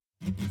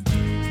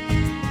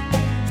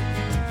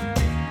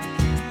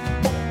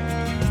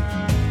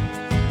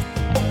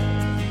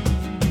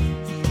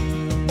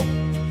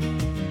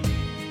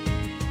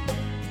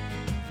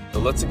So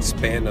let's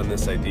expand on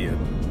this idea.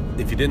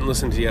 If you didn't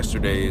listen to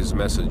yesterday's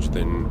message,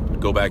 then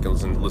go back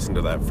and listen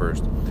to that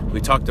first. We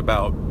talked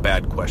about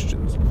bad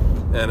questions.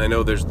 And I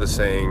know there's the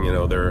saying,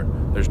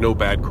 there's no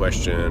bad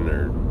question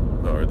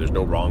or there's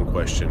no wrong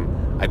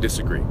question. I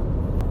disagree.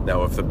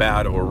 Now, if the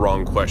bad or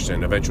wrong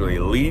question eventually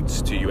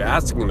leads to you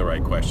asking the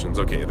right questions,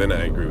 okay, then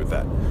I agree with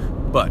that.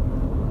 But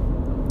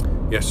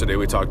yesterday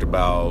we talked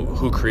about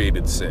who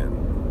created sin.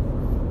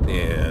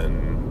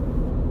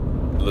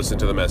 And listen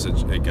to the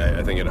message.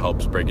 I think it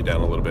helps break it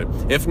down a little bit.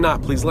 If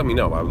not, please let me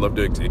know. I would love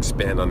to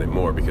expand on it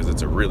more because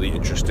it's a really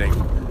interesting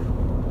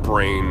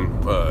brain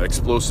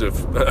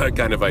explosive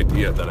kind of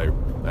idea that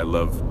I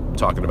love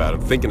talking about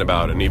and thinking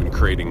about and even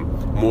creating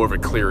more of a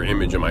clear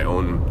image in my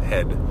own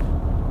head.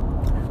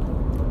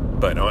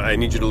 But I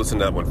need you to listen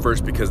to that one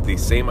first because the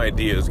same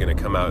idea is going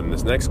to come out in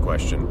this next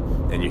question,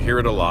 and you hear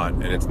it a lot,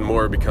 and it's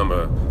more become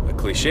a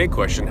cliche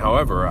question.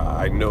 However,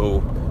 I know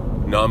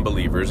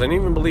non-believers and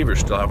even believers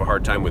still have a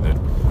hard time with it,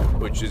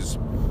 which is,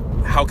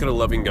 how could a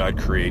loving God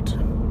create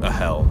a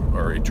hell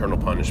or eternal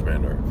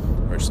punishment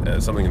or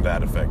something of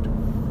that effect?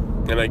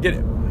 And I get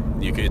it.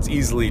 It's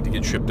easily to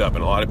get tripped up,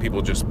 and a lot of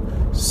people just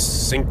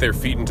sink their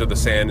feet into the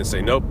sand and say,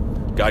 nope,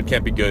 God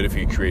can't be good if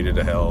he created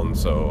a hell, and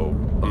so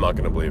I'm not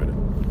going to believe in it.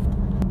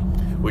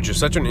 Which is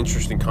such an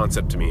interesting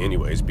concept to me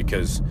anyways,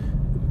 because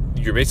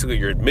you're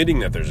admitting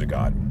that there's a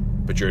God,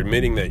 but you're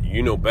admitting that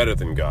you know better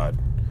than God,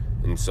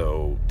 and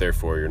so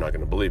therefore you're not going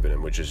to believe in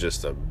him, which is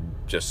just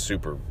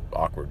super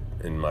awkward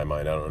in my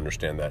mind. I don't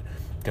understand that,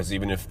 because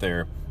even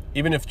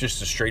if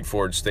just a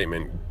straightforward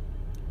statement,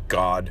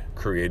 God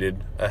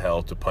created a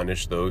hell to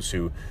punish those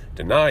who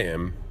deny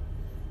him,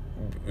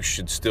 we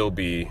should still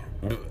be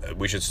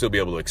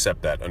able to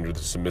accept that under the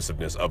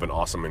submissiveness of an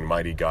awesome and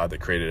mighty God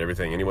that created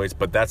everything anyways.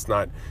 But that's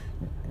not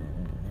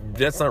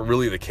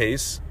really the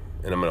case,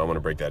 and I want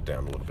to break that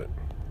down a little bit.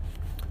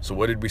 So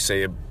what did we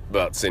say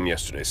about sin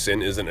yesterday?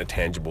 Sin isn't a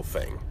tangible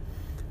thing.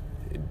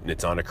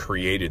 It's not a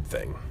created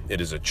thing. It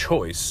is a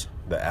choice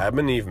that Adam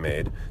and Eve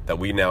made that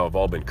we now have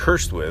all been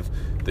cursed with,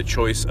 the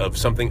choice of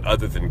something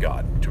other than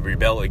God, to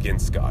rebel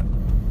against God.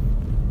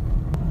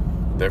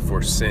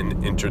 Therefore,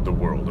 sin entered the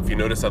world. If you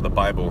notice how the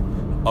Bible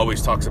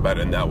always talks about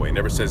it in that way, it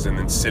never says, and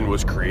then sin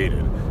was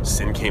created,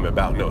 sin came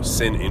about. No,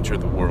 sin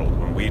entered the world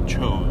when we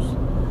chose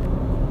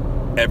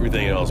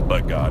everything else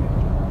but God.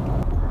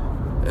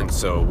 And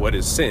so what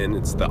is sin?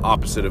 It's the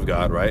opposite of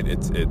God, right?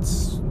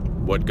 It's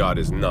what God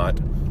is not.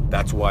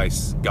 That's why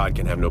God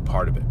can have no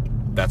part of it.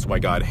 That's why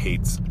God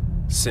hates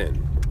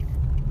sin,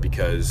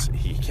 because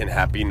he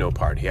can be no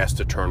part. He has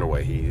to turn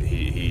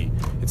away.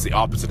 It's the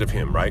opposite of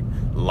him, right?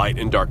 Light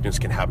and darkness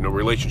can have no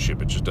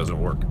relationship. It just doesn't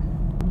work.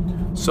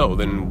 So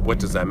then what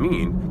does that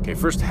mean? Okay,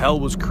 first, hell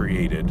was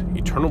created.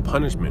 Eternal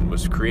punishment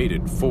was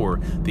created for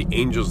the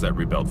angels that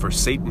rebelled, for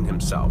Satan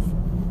himself.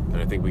 And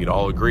I think we'd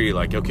all agree,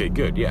 like, okay,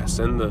 good, yeah,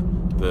 send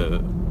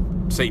the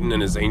Satan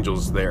and his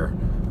angels there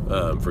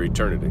for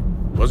eternity.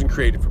 It wasn't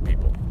created for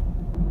people.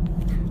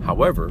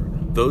 However,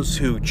 those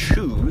who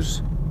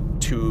choose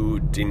to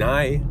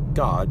deny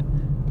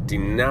God,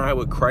 deny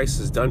what Christ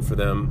has done for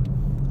them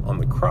on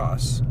the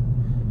cross,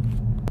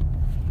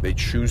 they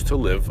choose to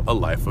live a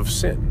life of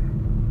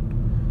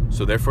sin.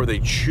 So therefore they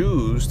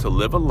choose to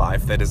live a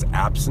life that is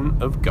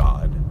absent of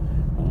God.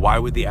 Why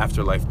would the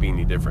afterlife be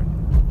any different?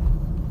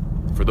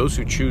 For those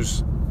who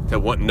choose to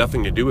want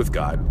nothing to do with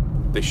God,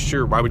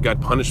 why would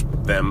God punish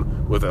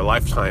them with a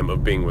lifetime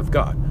of being with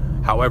God?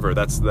 However,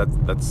 that's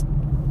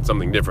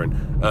something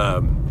different.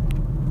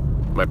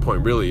 My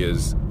point really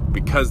is,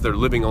 because they're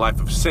living a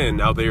life of sin,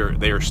 now they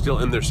are still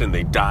in their sin.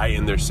 They die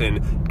in their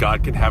sin.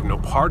 God can have no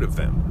part of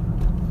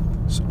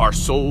them. Our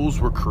souls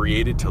were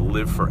created to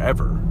live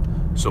forever.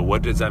 So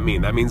what does that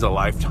mean? That means a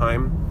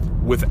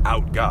lifetime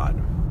without God.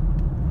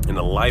 And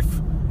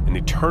an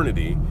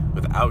eternity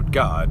without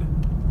God,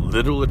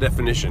 literal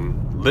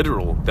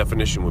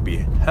definition would be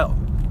hell.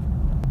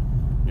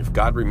 If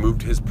God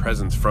removed his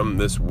presence from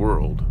this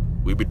world,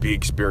 we would be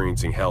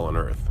experiencing hell on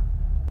earth.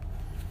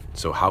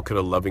 So how could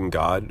a loving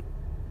God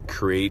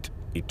create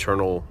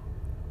eternal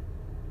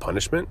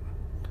punishment?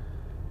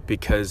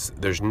 Because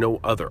there's no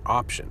other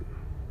option.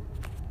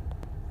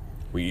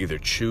 We either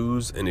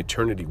choose an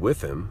eternity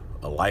with him,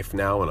 a life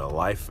now and a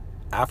life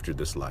after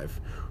this life,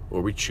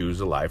 or we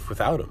choose a life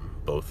without him,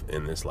 both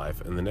in this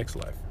life and the next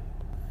life.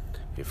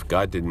 If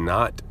God did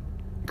not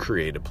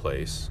create a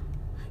place,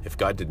 if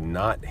God did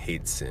not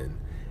hate sin,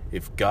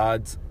 if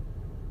God's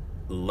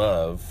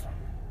love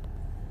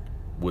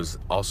was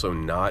also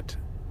not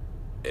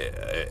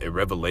a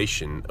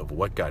revelation of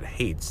what God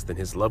hates, then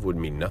his love would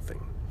mean nothing.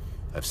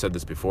 I've said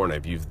this before, and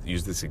I've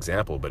used this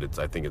example, but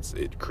I think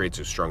it creates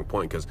a strong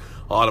point, because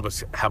a lot of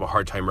us have a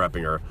hard time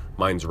wrapping our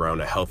minds around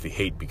a healthy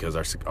hate, because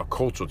our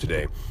culture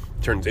today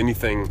turns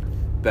anything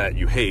that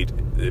you hate,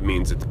 it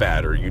means it's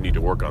bad or you need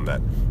to work on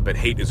that. But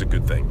hate is a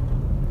good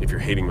thing if you're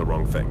hating the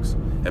wrong things.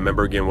 And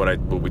remember again what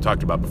we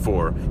talked about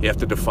before. You have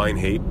to define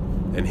hate,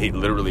 and hate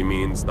literally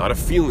means not a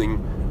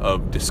feeling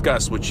of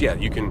disgust, which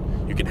you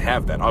can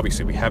have that.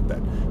 Obviously we have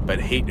that. But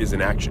hate is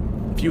an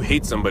action. If you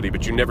hate somebody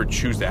but you never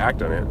choose to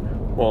act on it,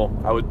 well,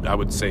 I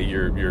would say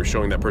you're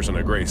showing that person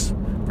a grace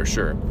for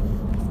sure.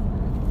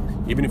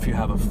 Even if you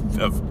have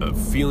a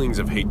feelings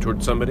of hate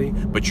towards somebody,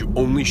 but you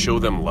only show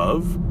them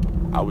love,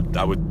 I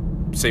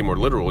would say more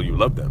literal, you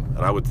love them.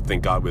 And I would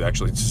think God would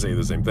actually say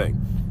the same thing,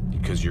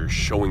 because you're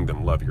showing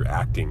them love, you're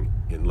acting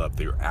in love.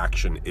 Your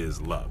action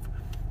is love.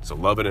 So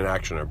love and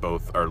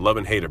love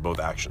and hate are both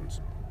actions.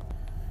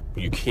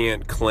 You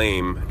can't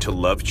claim to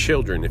love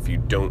children if you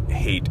don't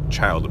hate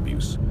child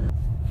abuse.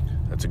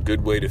 That's a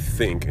good way to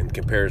think in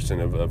comparison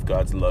of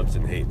God's loves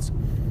and hates.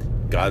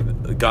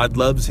 God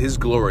loves his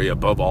glory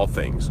above all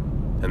things.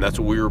 And that's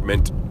what we were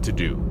meant to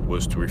do,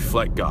 was to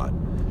reflect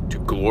God, to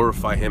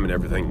glorify him in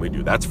everything we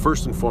do. That's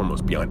first and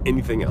foremost, beyond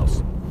anything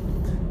else.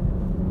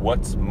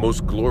 What's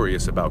most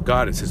glorious about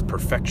God is his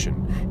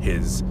perfection,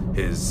 his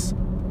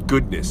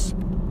goodness,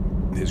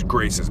 his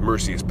grace, his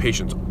mercy, his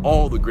patience,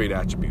 all the great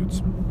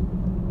attributes.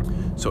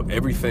 So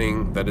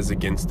everything that is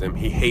against him,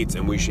 he hates,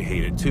 and we should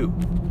hate it too.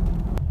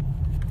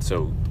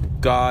 So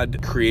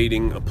God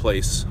creating a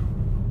place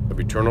of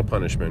eternal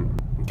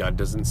punishment, God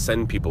doesn't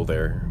send people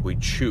there. We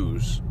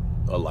choose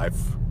a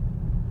life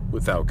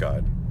without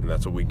God, and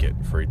that's what we get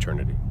for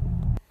eternity.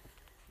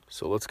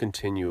 So let's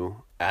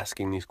continue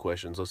asking these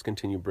questions. Let's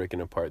continue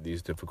breaking apart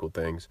these difficult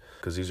things,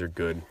 because these are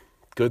good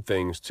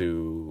things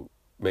to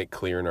make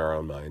clear in our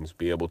own minds,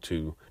 be able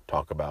to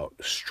talk about,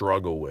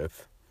 struggle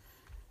with.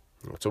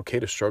 It's okay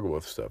to struggle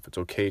with stuff. It's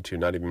okay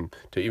to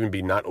even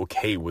be not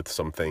okay with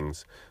some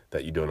things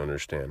that you don't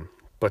understand.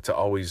 But you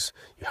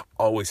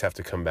always have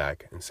to come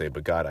back and say,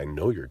 but God, I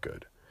know you're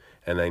good.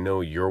 And I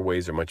know your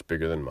ways are much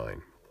bigger than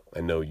mine. I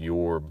know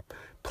your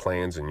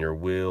plans and your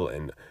will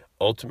and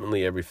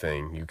ultimately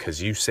everything,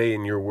 because you say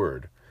in your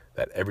word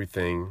that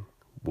everything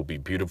will be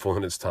beautiful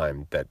in its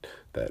time, that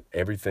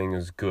everything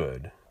is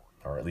good,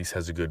 or at least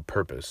has a good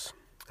purpose.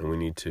 And we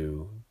need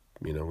to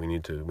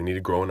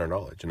grow in our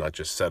knowledge and not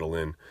just settle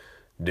in,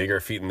 dig our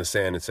feet in the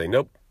sand and say,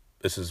 nope,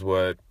 this is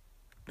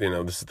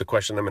the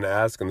question I'm going to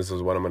ask, and this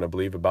is what I'm going to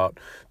believe about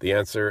the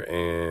answer,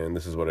 and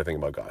this is what I think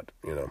about God,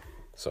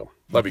 So,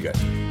 love you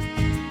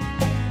guys.